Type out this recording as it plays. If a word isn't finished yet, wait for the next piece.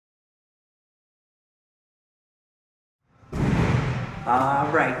All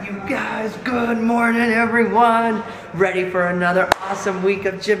right, you guys, good morning, everyone. Ready for another awesome week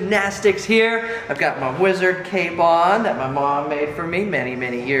of gymnastics here. I've got my wizard cape on that my mom made for me many,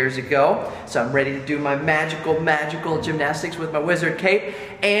 many years ago. So I'm ready to do my magical gymnastics with my wizard cape.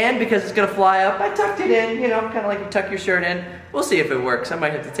 And because it's gonna fly up, I tucked it in, you know, kind of like you tuck your shirt in. We'll see if it works. I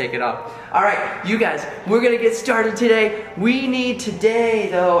might have to take it off. All right, you guys, we're gonna get started today. We need today,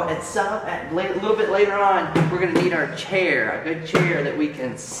 though, a little bit later on, we're gonna need our chair, a good chair that we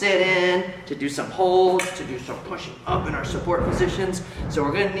can sit in to do some holds, to do some pushing up in our support positions. So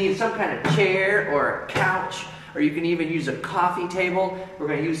we're gonna need some kind of chair or a couch, or you can even use a coffee table. We're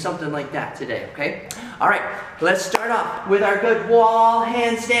gonna use something like that today, okay? All right, let's start off with our good wall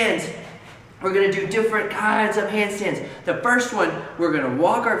handstands. We're gonna do different kinds of handstands. The first one, we're gonna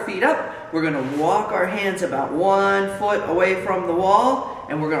walk our feet up. We're gonna walk our hands about 1 foot away from the wall,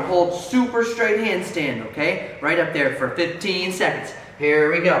 and we're gonna hold super straight handstand, okay? Right up there for 15 seconds.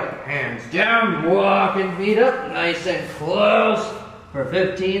 Here we go. Hands down, walking feet up, nice and close for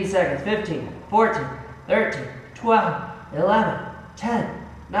 15 seconds. 15, 14, 13, 12, 11, 10,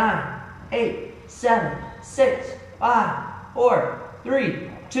 9, 8, 7, 6, 5, 4, 3,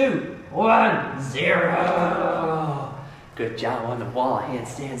 2, 1, 0. Good job on the wall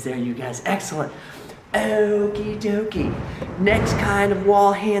handstands there, you guys. Excellent. Okie dokie. Next kind of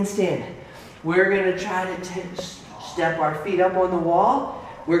wall handstand. We're going to try to step our feet up on the wall.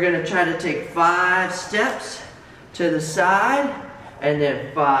 We're going to try to take 5 steps to the side and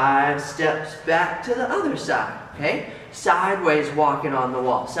then 5 steps back to the other side. Okay? Sideways walking on the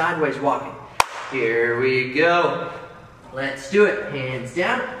wall. Sideways walking. Here we go. Let's do it. Hands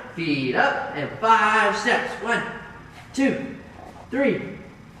down. Feet up and 5 steps. 1, 2, 3,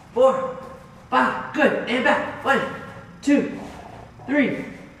 4, 5. Good. And back. 1, 2, 3,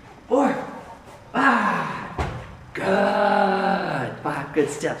 4, 5. Good. 5 good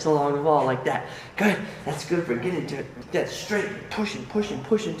steps along the wall like that. Good. That's good for getting to that straight. Pushing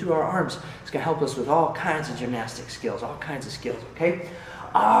through our arms. It's going to help us with all kinds of gymnastic skills. All kinds of skills. Okay?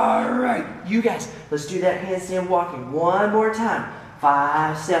 All right. You guys, let's do that handstand walking one more time.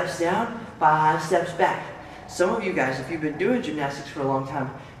 5 steps down, 5 steps back. Some of you guys, if you've been doing gymnastics for a long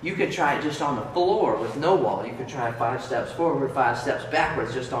time, you could try it just on the floor with no wall. You could try 5 steps forward, 5 steps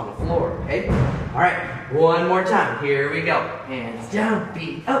backwards just on the floor, okay? All right, one more time. Here we go. Hands down,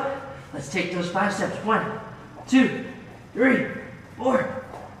 feet up. Let's take those 5 steps. 1, 2, 3, 4,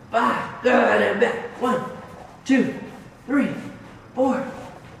 5. Good, and back. 1, 2, 3, 4,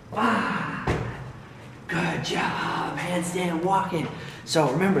 5. Good job, handstand walking. So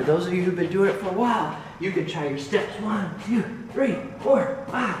remember, those of you who've been doing it for a while, you can try your steps. 1, 2, 3, 4,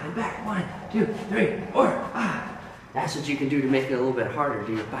 5, and back. 1, 2, 3, 4, 5. That's what you can do to make it a little bit harder.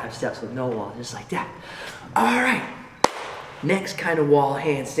 Do your 5 steps with no wall, just like that. All right. Next kind of wall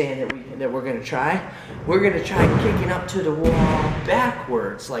handstand that we're gonna try. We're gonna try kicking up to the wall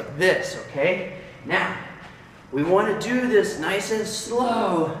backwards like this. Okay. Now, we want to do this nice and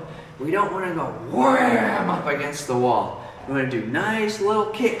slow. We don't want to go wham up against the wall. We want to do nice little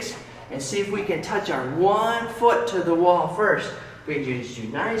kicks and see if we can touch our 1 foot to the wall first. We can just do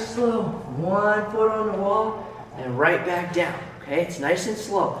nice slow, 1 foot on the wall and right back down. Okay, it's nice and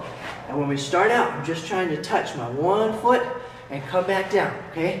slow. And when we start out, I'm just trying to touch my 1 foot and come back down.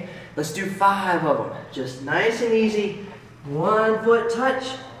 Okay, let's do 5 of them. Just nice and easy. 1 foot touch,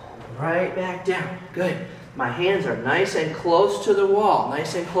 right back down. Good. My hands are nice and close to the wall,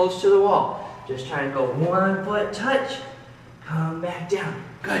 nice and close to the wall. Just try and go 1 foot touch, come back down.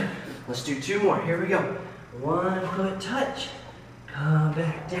 Good. Let's do 2 more. Here we go. 1 foot touch, come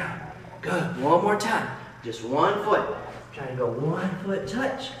back down. Good. One more time. Just 1 foot. Try to go 1 foot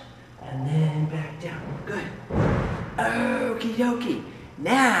touch, and then back down. Good. Okie dokie.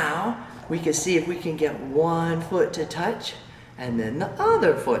 Now, we can see if we can get 1 foot to touch, and then the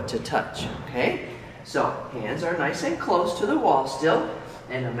other foot to touch. Okay? So, hands are nice and close to the wall still.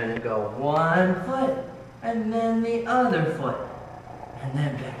 And I'm going to go 1 foot, and then the other foot, and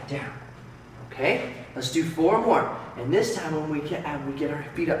then back down. Okay? Let's do 4 more. And this time when we get our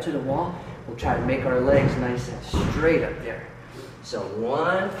feet up to the wall, we'll try to make our legs nice and straight up there. So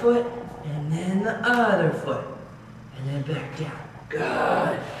 1 foot, and then the other foot, and then back down.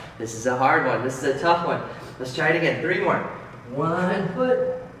 Good. This is a hard one. This is a tough one. Let's try it again. 3 more. 1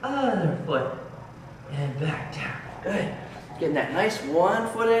 foot, other foot, and back down. Good. Getting that nice 1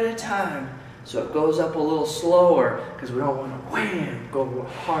 foot at a time so it goes up a little slower because we don't want to wham, go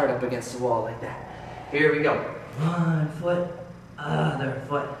hard up against the wall like that. Here we go. 1 foot, other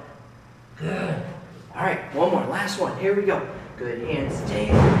foot. Good. All right, one more, last one. Here we go. Good, hands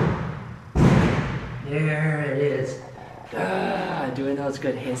down. There it is. Good. doing those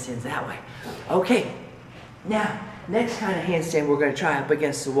good handstands that way. Okay, now, next kind of handstand we're going to try up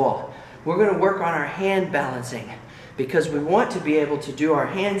against the wall. We're going to work on our hand balancing because we want to be able to do our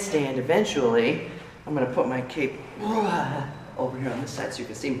handstand eventually. I'm going to put my cape over here on this side so you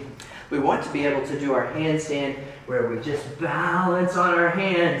can see me. We want to be able to do our handstand where we just balance on our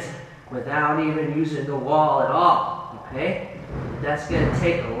hands without even using the wall at all, okay? That's going to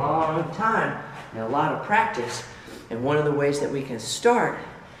take a long time and a lot of practice. And one of the ways that we can start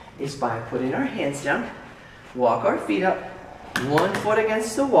is by putting our hands down, walk our feet up, one foot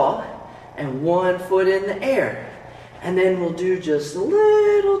against the wall, and one foot in the air. And then we'll do just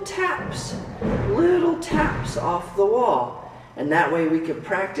little taps off the wall. And that way we can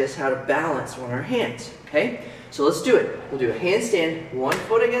practice how to balance on our hands, okay? So let's do it. We'll do a handstand, one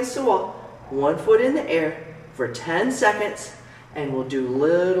foot against the wall, one foot in the air for 10 seconds, and we'll do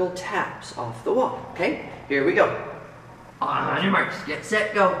little taps off the wall, okay? Here we go. On your marks, get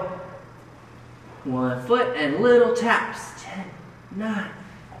set, go. One foot and little taps. 10, 9,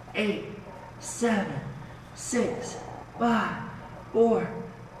 8, 7, 6, 5, 4,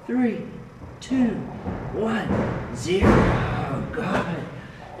 3, 2, 1, 0. Good.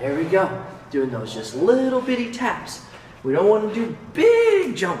 There we go. Doing those just little bitty taps. We don't want to do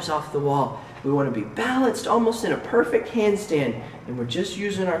big jumps off the wall. We want to be balanced almost in a perfect handstand. And we're just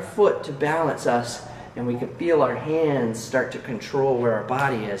using our foot to balance us. And we can feel our hands start to control where our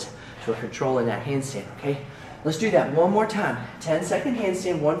body is. So we're controlling that handstand, okay? Let's do that one more time. 10-second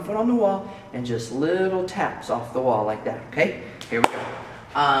handstand, one foot on the wall, and just little taps off the wall like that, okay? Here we go.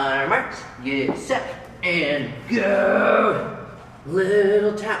 On our marks, get set, and go.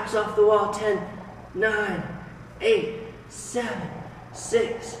 Little taps off the wall. 10, 9, 8, 7,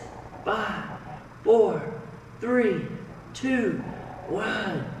 6, 5, 4, 3, 2,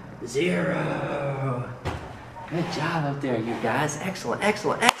 1, 0. Good job up there, you guys. Excellent,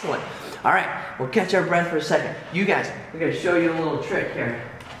 excellent, excellent. All right, we'll catch our breath for a second. You guys, we're going to show you a little trick here.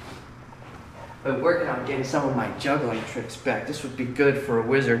 I've been working on getting some of my juggling tricks back. This would be good for a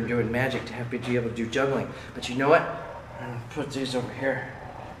wizard doing magic to be able to do juggling. But you know what? I'm going to put these over here.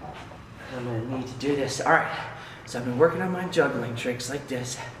 I'm going to need to do this. All right, so I've been working on my juggling tricks like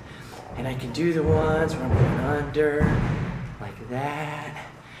this. And I can do the ones where I'm going under, like that.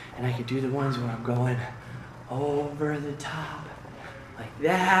 And I can do the ones where I'm going over the top, like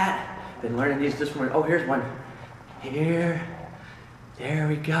that. Been learning these this morning. Oh, here's one. Here. There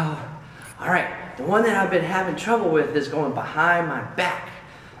we go. All right, the one that I've been having trouble with is going behind my back.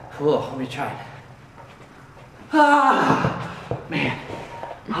 Cool, let me try it. Ah, man.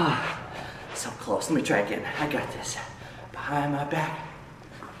 Ah, so close. Let me try again. I got this. Behind my back.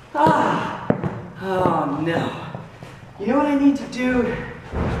 Ah, oh no. You know what I need to do?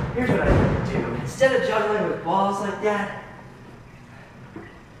 Here's what I need to do. Instead of juggling with balls like that,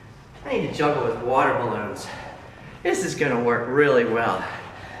 I need to juggle with water balloons. This is gonna work really well.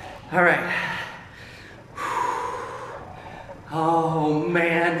 All right. Oh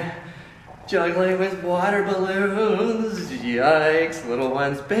man, juggling with water balloons. Yikes, little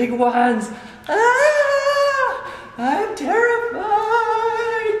ones, big ones. Ah, I'm terrified.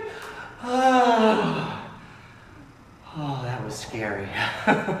 Oh, that was scary.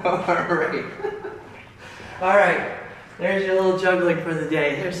 All right, there's your little juggling for the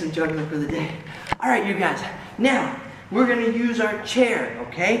day. There's some juggling for the day. All right, you guys, now we're gonna use our chair,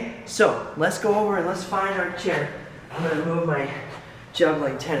 okay? So let's go over and let's find our chair. I'm gonna move my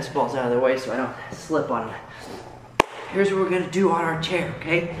juggling tennis balls out of the way so I don't slip on them. Here's what we're gonna do on our chair,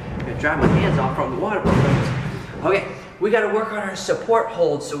 okay? I'm gonna dry my hands off from the water balloons. Okay, we gotta work on our support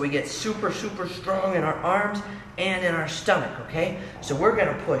hold so we get super, super strong in our arms and in our stomach, okay? So we're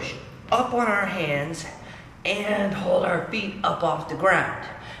gonna push up on our hands and hold our feet up off the ground.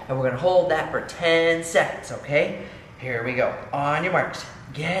 And we're gonna hold that for 10 seconds, okay? Here we go. On your marks,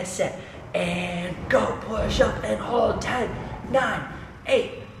 get set, and go. Push up and hold. 10, 9,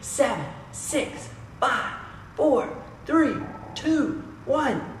 8, 7, 6, 5, 4, 3, 2,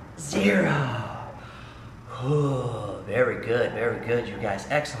 1, 0. Oh, very good, you guys.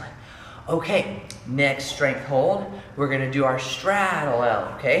 Excellent. Okay, next strength hold. We're gonna do our straddle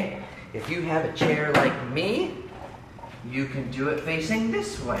L, okay? If you have a chair like me, you can do it facing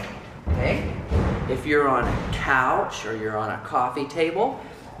this way, okay? If you're on a couch or you're on a coffee table,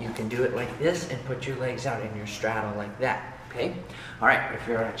 you can do it like this and put your legs out in your straddle like that, okay? All right, if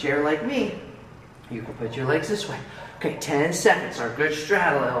you're on a chair like me, you can put your legs this way. Okay, 10 seconds, our good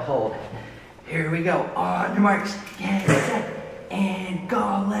straddle L hold. Here we go, on your marks, get set, and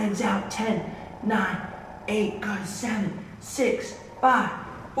go, legs out. 10, 9, 8, good, 7, 6, 5,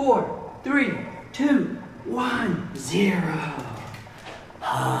 4, 3, 2, 1, 0.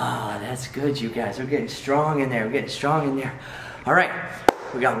 Ah, that's good, you guys. We're getting strong in there. We're getting strong in there. All right,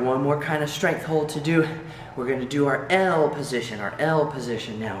 we got one more kind of strength hold to do. We're gonna do our L position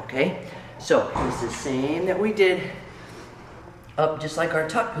now, okay? So it's the same that we did up just like our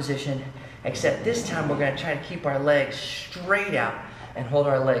tuck position, except this time we're gonna try to keep our legs straight out and hold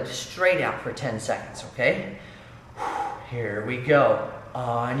our legs straight out for 10 seconds, okay? Here we go.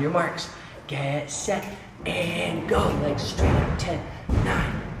 On your marks, get set, and go. Legs straight out. 10,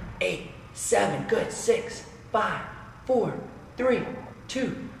 9, 8, 7. Good. 6, 5, 4, 3,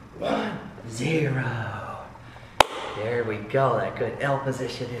 2, 1, 0. There we go. That good L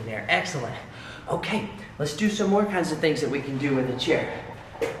position in there. Excellent. Okay, let's do some more kinds of things that we can do with the chair.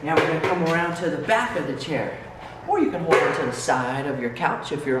 Now we're going to come around to the back of the chair, or you can hold on to the side of your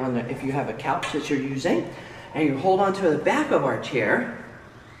couch if you have a couch that you're using, and you hold on to the back of our chair.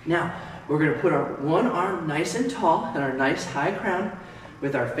 Now we're going to put our one arm nice and tall and our nice high crown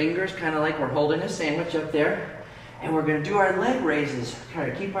with our fingers kind of like we're holding a sandwich up there, and we're going to do our leg raises.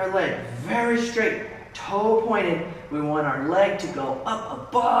 Kind of keep our leg very straight, toe pointed. We want our leg to go up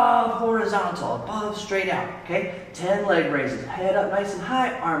above horizontal, above straight out, okay? 10 leg raises. Head up nice and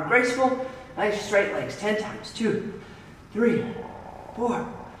high, arm graceful, nice straight legs. 10 times. 2, 3,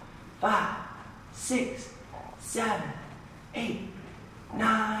 4, 5, 6, 7, 8,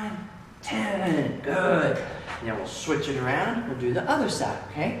 9, 10. Good. Now we'll switch it around. We'll do the other side,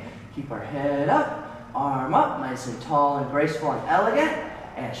 okay? Keep our head up, arm up, nice and tall and graceful and elegant.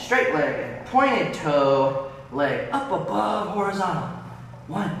 And straight leg and pointed toe, leg up above horizontal.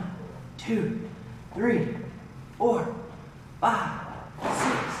 1, 2, 3, 4, 5,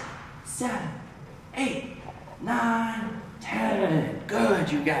 6, 7, 8, 9, 10.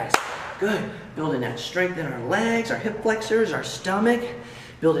 Good, you guys. Good. Building that strength in our legs, our hip flexors, our stomach.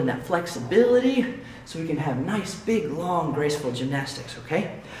 Building that flexibility so we can have nice, big, long, graceful gymnastics,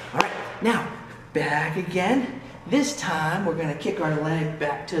 okay? All right, now, back again. This time, we're gonna kick our leg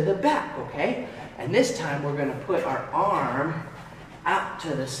back to the back, okay? And this time, we're gonna put our arm out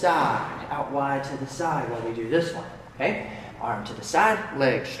to the side, out wide to the side while we do this one, okay? Arm to the side,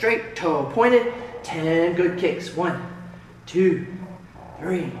 leg straight, toe pointed, 10 good kicks. 1, 2,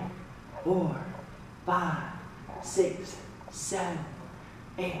 3, 4, 5, 6, 7,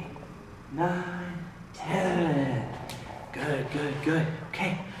 8, 9, 10. Good, good, good.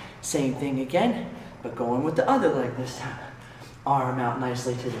 Okay, same thing again, but going with the other leg this time. Arm out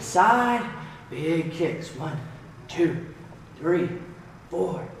nicely to the side, big kicks. 1, 2, 3,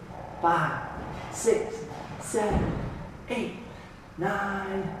 4, 5, 6, 7, 8,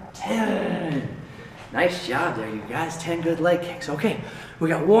 9, 10. Nice job there, you guys. 10 good leg kicks. Okay, we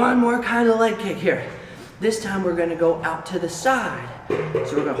got one more kind of leg kick here. This time we're gonna go out to the side.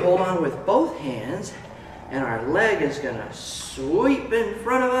 So we're gonna hold on with both hands, and our leg is gonna sweep in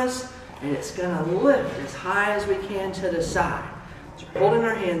front of us, and it's gonna lift as high as we can to the side. So holding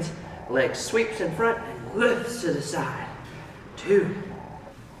our hands, leg sweeps in front and lifts to the side. 2,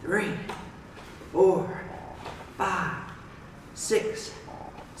 3, 4, 5, 6,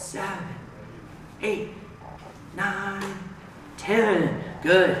 7, 8, 9, 10.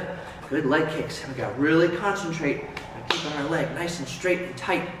 Good. Good leg kicks. We got to really concentrate on keeping our leg nice and straight and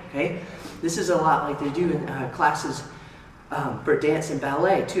tight, okay? This is a lot like they do in classes for dance and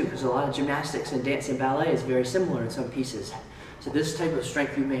ballet too, because a lot of gymnastics and dance and ballet is very similar in some pieces. So this type of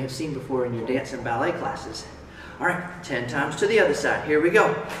strength you may have seen before in your dance and ballet classes. All right, 10 times to the other side. Here we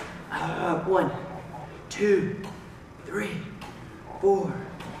go. 1, 2, 3, 4,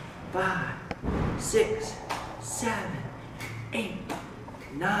 5, 6, 7, 8,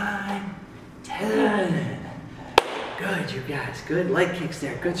 9, 10. Good, you guys. Good leg kicks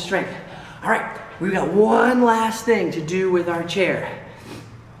there. Good strength. All right, we've got one last thing to do with our chair.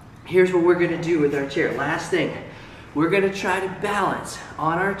 Here's what we're going to do with our chair. Last thing. We're going to try to balance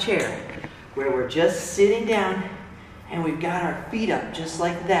on our chair where we're just sitting down and we've got our feet up just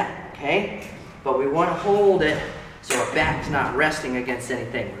like that, okay? But we want to hold it so our back's not resting against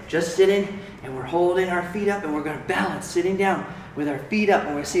anything. We're just sitting and we're holding our feet up, and we're going to balance sitting down with our feet up, and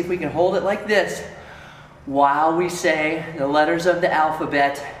we're going to see if we can hold it like this while we say the letters of the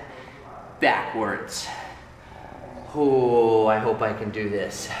alphabet backwards. Oh, I hope I can do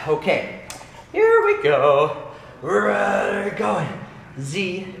this. Okay, here we go. We're going.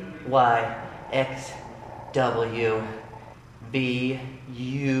 Z, Y, X, W, B,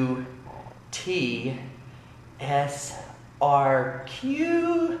 U, T, S, R,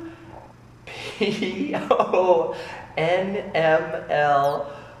 Q, P, O, N, M,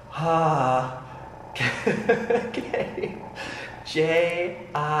 L, K, J,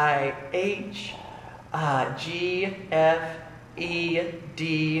 I, H, G, F,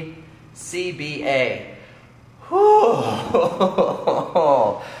 E-D-C-B-A. Whew.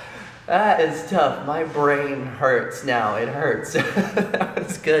 That is tough. My brain hurts now. It hurts. That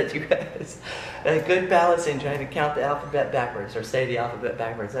was good, you guys. Good balancing, trying to count the alphabet backwards or say the alphabet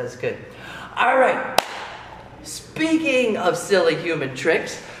backwards. That's good. All right. Speaking of silly human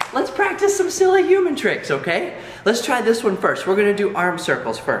tricks, let's practice some silly human tricks, okay? Let's try this one first. We're going to do arm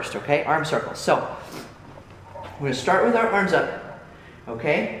circles first, okay? Arm circles. So, we're going to start with our arms up,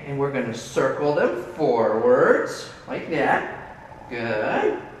 okay? And we're going to circle them forwards, like that.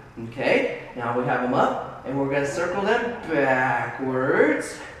 Good. Okay, now we have them up, and we're going to circle them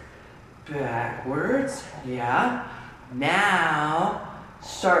backwards. Backwards, yeah. Now,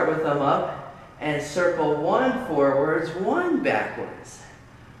 start with them up, and circle one forwards, one backwards.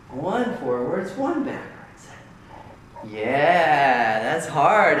 One forwards, one backwards. Yeah, that's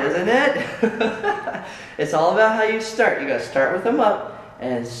hard, isn't it? It's all about how you start. You got to start with them up,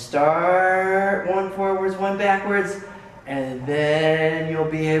 and start one forwards, one backwards, and then you'll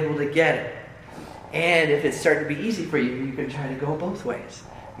be able to get it. And if it's starting to be easy for you, you can try to go both ways.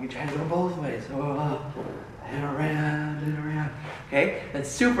 You can try to go both ways. Oh, and around, and around. Okay, that's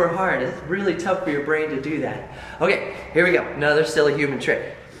super hard. It's really tough for your brain to do that. Okay, here we go. Another silly human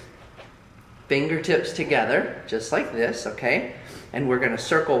trick. Fingertips together, just like this, okay? And we're going to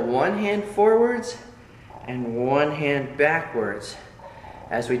circle one hand forwards and one hand backwards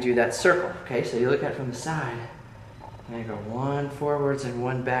as we do that circle. Okay, so you look at it from the side. And you go one forwards and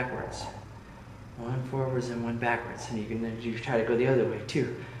one backwards. One forwards and one backwards. And you try to go the other way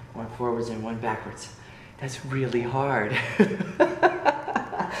too. One forwards and one backwards. That's really hard.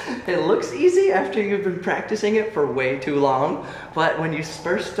 It looks easy after you've been practicing it for way too long, but when you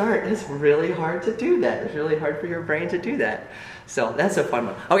first start, it's really hard to do that. It's really hard for your brain to do that. So that's a fun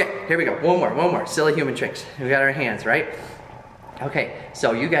one. Okay, here we go. One more. Silly human tricks. We got our hands, right? Okay,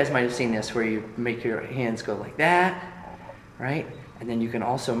 so you guys might have seen this where you make your hands go like that, right? And then you can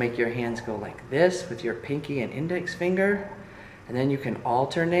also make your hands go like this with your pinky and index finger. And then you can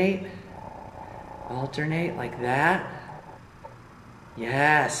alternate like that.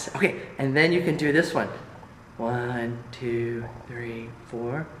 Yes. Okay, and then you can do this one. 1, 2, 3,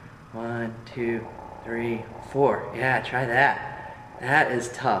 4. 1, 2, 3, 4. Yeah, try that. That is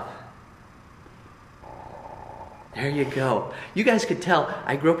tough. There you go. You guys could tell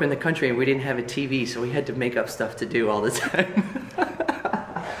I grew up in the country and we didn't have a TV, so we had to make up stuff to do all the time.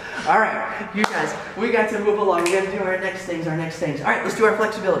 All right, you guys, we got to move along. We got to do our next things. All right, let's do our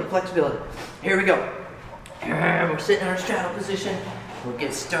flexibility. Here we go. We're sitting in our straddle position. We'll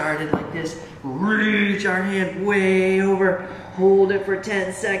get started like this. Reach our hand way over. Hold it for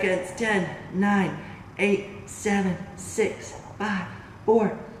 10 seconds. 10, 9, 8, 7, 6, 5,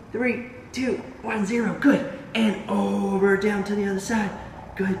 4, 3, 2, 1, 0. Good. And over, down to the other side.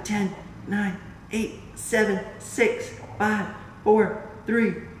 Good. 10, 9, 8, 7, 6, 5, 4,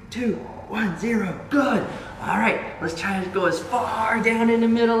 3, 2, 1, 0. Good. All right. Let's try to go as far down in the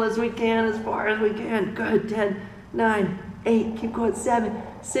middle as we can, as far as we can. Good. 10, 9, 8. Keep going. 7,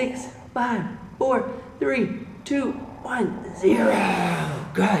 6, 5, 4, 3, 2, 1, 0.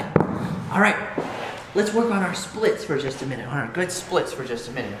 Good. All right. Let's work on our splits for just a minute. On our good splits for just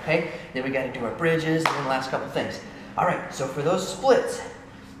a minute, okay? Then we got to do our bridges and then the last couple things. All right. So for those splits,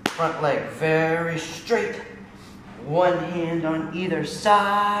 front leg very straight. One hand on either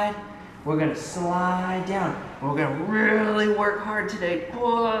side. We're going to slide down. We're going to really work hard today.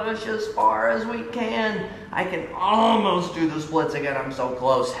 Push as far as we can. I can almost do the splits again. I'm so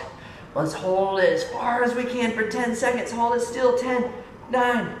close. Let's hold it as far as we can for 10 seconds. Hold it still. 10,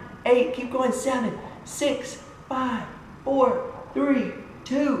 9, 8. Keep going. 7, 6, 5, 4, 3,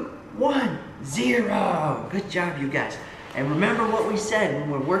 2, 1, 0. Good job, you guys. And remember what we said when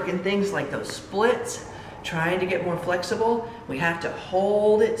we're working things like those splits, trying to get more flexible, we have to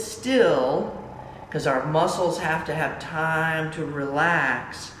hold it still because our muscles have to have time to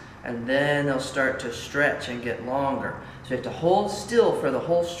relax and then they'll start to stretch and get longer. So we have to hold still for the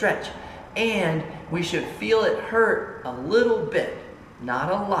whole stretch. And we should feel it hurt a little bit, not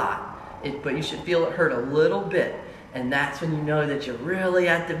a lot, but you should feel it hurt a little bit. And that's when you know that you're really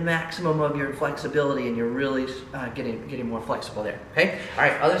at the maximum of your flexibility and you're really getting more flexible there, okay? All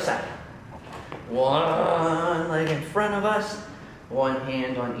right, other side. One leg in front of us, one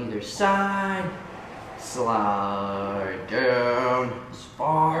hand on either side. Slide down as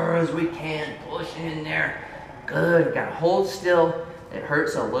far as we can, push in there. Good, we gotta hold still. It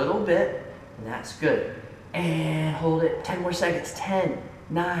hurts a little bit, and that's good. And hold it, 10 more seconds. 10,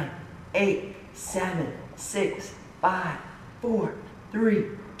 9, 8, 7, 6, 5, 4, 3,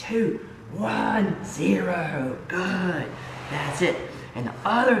 2, 1, 0. Good. That's it. And the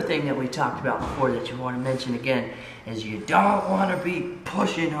other thing that we talked about before that you want to mention again is you don't want to be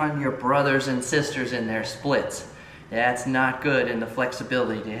pushing on your brothers and sisters in their splits. That's not good in the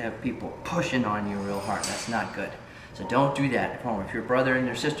flexibility to have people pushing on you real hard. That's not good. So don't do that at home. If your brother and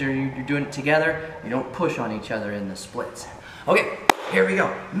your sister, you're doing it together, you don't push on each other in the splits. Okay, here we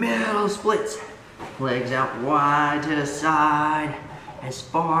go. Middle splits. Legs out wide to the side, as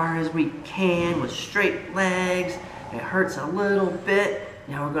far as we can with straight legs. It hurts a little bit.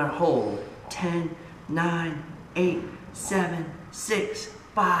 Now we're gonna hold 10, 9, 8, 7, 6,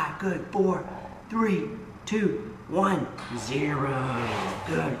 5. Good. 4, 3, 2, 1, 0.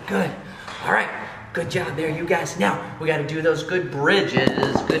 Good, good. All right, good job there, you guys. Now we got to do those good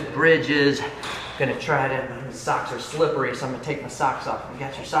bridges. Good bridges. Gonna try to. The socks are slippery, so I'm gonna take my socks off. You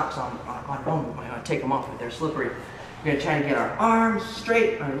got your socks on home. I'm gonna take them off, but they're slippery. We're gonna try to get our arms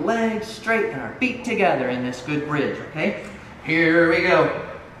straight, our legs straight, and our feet together in this good bridge, okay? Here we go.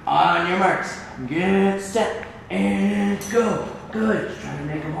 On your marks, get set, and go. Good, just try to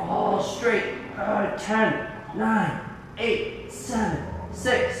make them all straight. Good, 10, 9, 8, 7,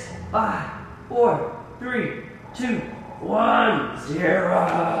 6, 5, 4, 3, 2, 1,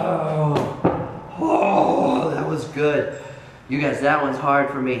 0. Oh, that was good. You guys, that one's hard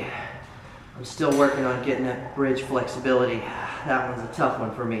for me. I'm still working on getting that bridge flexibility. That one's a tough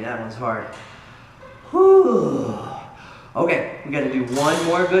one for me. That one's hard. Whew. Okay, we got to do one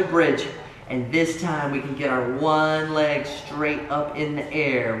more good bridge, and this time we can get our one leg straight up in the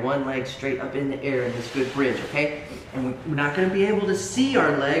air. One leg straight up in the air in this good bridge, okay? And we're not going to be able to see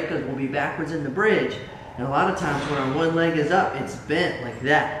our leg because we'll be backwards in the bridge. And a lot of times when our one leg is up, it's bent like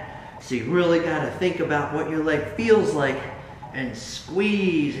that. So you really got to think about what your leg feels like and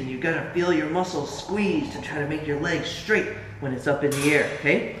squeeze, and you gotta feel your muscles squeeze to try to make your legs straight when it's up in the air,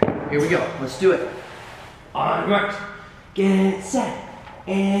 okay? Here we go, let's do it. On marks, get set,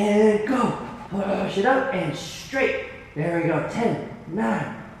 and go. Push it up and straight. There we go, 10,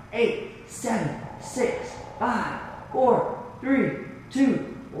 9, 8, 7, 6, 5, 4, 3, 2,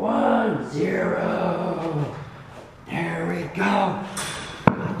 1, 0. There we go.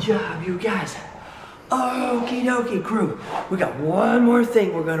 Good job, you guys. Okie dokie, crew. We got one more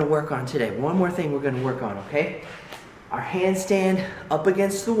thing we're gonna work on today. One more thing we're gonna work on, okay? Our handstand up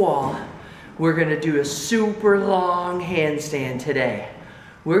against the wall. We're gonna do a super long handstand today.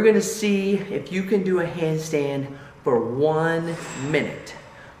 We're gonna see if you can do a handstand for 1 minute.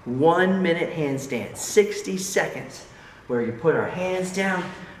 1 minute handstand, 60 seconds. Where you put our hands down,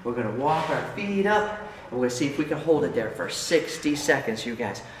 we're gonna walk our feet up, and we're gonna see if we can hold it there for 60 seconds, you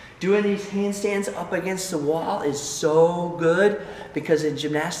guys. Doing these handstands up against the wall is so good because in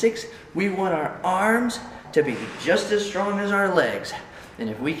gymnastics, we want our arms to be just as strong as our legs. And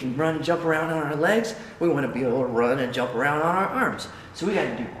if we can run and jump around on our legs, we want to be able to run and jump around on our arms. So we got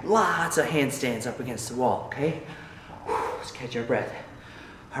to do lots of handstands up against the wall, okay? Whew, let's catch our breath.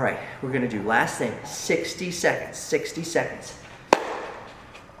 All right, we're going to do last thing, 60 seconds, 60 seconds.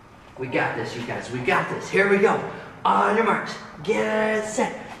 We got this, you guys, we got this. Here we go. On your marks, get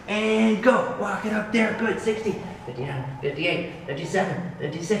set. And go. Walk it up there. Good. 60, 59, 58, 57,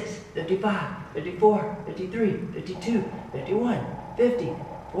 56, 55, 54, 53, 52, 51, 50,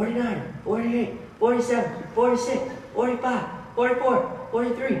 49, 48, 47, 46, 45, 44,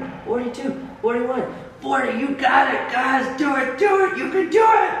 43, 42, 41, 40. You got it, guys. Do it. Do it. You can do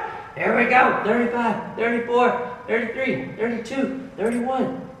it. There we go. 35, 34, 33, 32,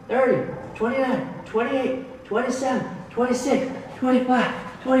 31, 30, 29, 28, 27, 26, 25,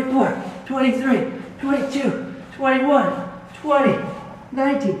 24, 23, 22, 21, 20,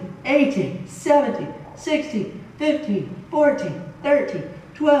 19, 18, 17, 16, 15, 14, 13,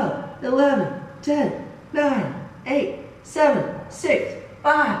 12, 11, 10, 9, 8, 7, 6,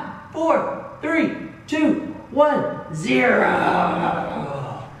 5, 4, 3, 2, 1,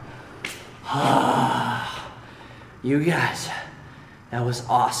 0. You guys, that was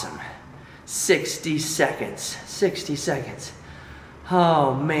awesome. 60 seconds, 60 seconds.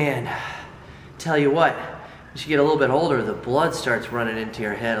 Oh man, tell you what, as you get a little bit older, the blood starts running into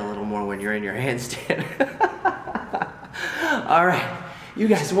your head a little more when you're in your handstand. All right, you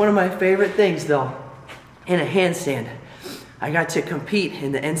guys, one of my favorite things though, in a handstand, I got to compete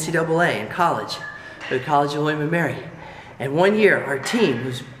in the NCAA in college, the College of William & Mary. And one year, our team, it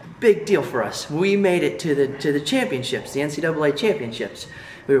was a big deal for us, we made it to the championships, the NCAA championships.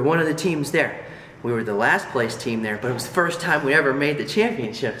 We were one of the teams there. We were the last place team there, but it was the first time we ever made the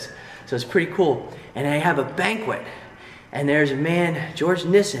championships. So it's pretty cool. And I have a banquet. And there's a man, George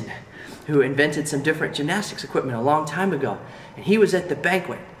Nissen, who invented some different gymnastics equipment a long time ago. And he was at the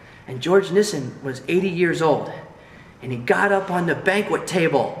banquet. and George Nissen was 80 years old. And he got up on the banquet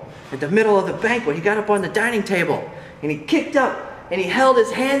table. At the middle of the banquet, he got up on the dining table. And he kicked up and he held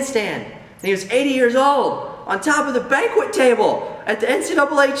his handstand. And he was 80 years old on top of the banquet table at the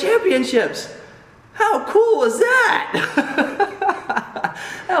NCAA championships. How cool was that?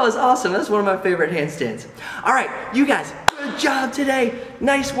 That was awesome. That's one of my favorite handstands. All right, you guys, good job today.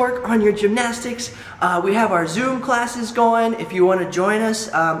 Nice work on your gymnastics. We have our Zoom classes going if you want to join us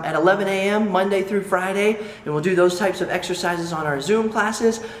at 11 a.m. Monday through Friday, and we'll do those types of exercises on our Zoom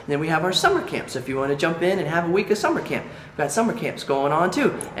classes. And then we have our summer camps if you want to jump in and have a week of summer camp. We've got summer camps going on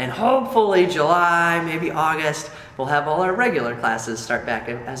too. And hopefully July, maybe August, we'll have all our regular classes start back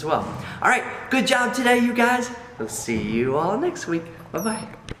as well. All right, good job today, you guys. We'll see you all next week.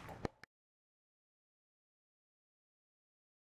 Bye-bye.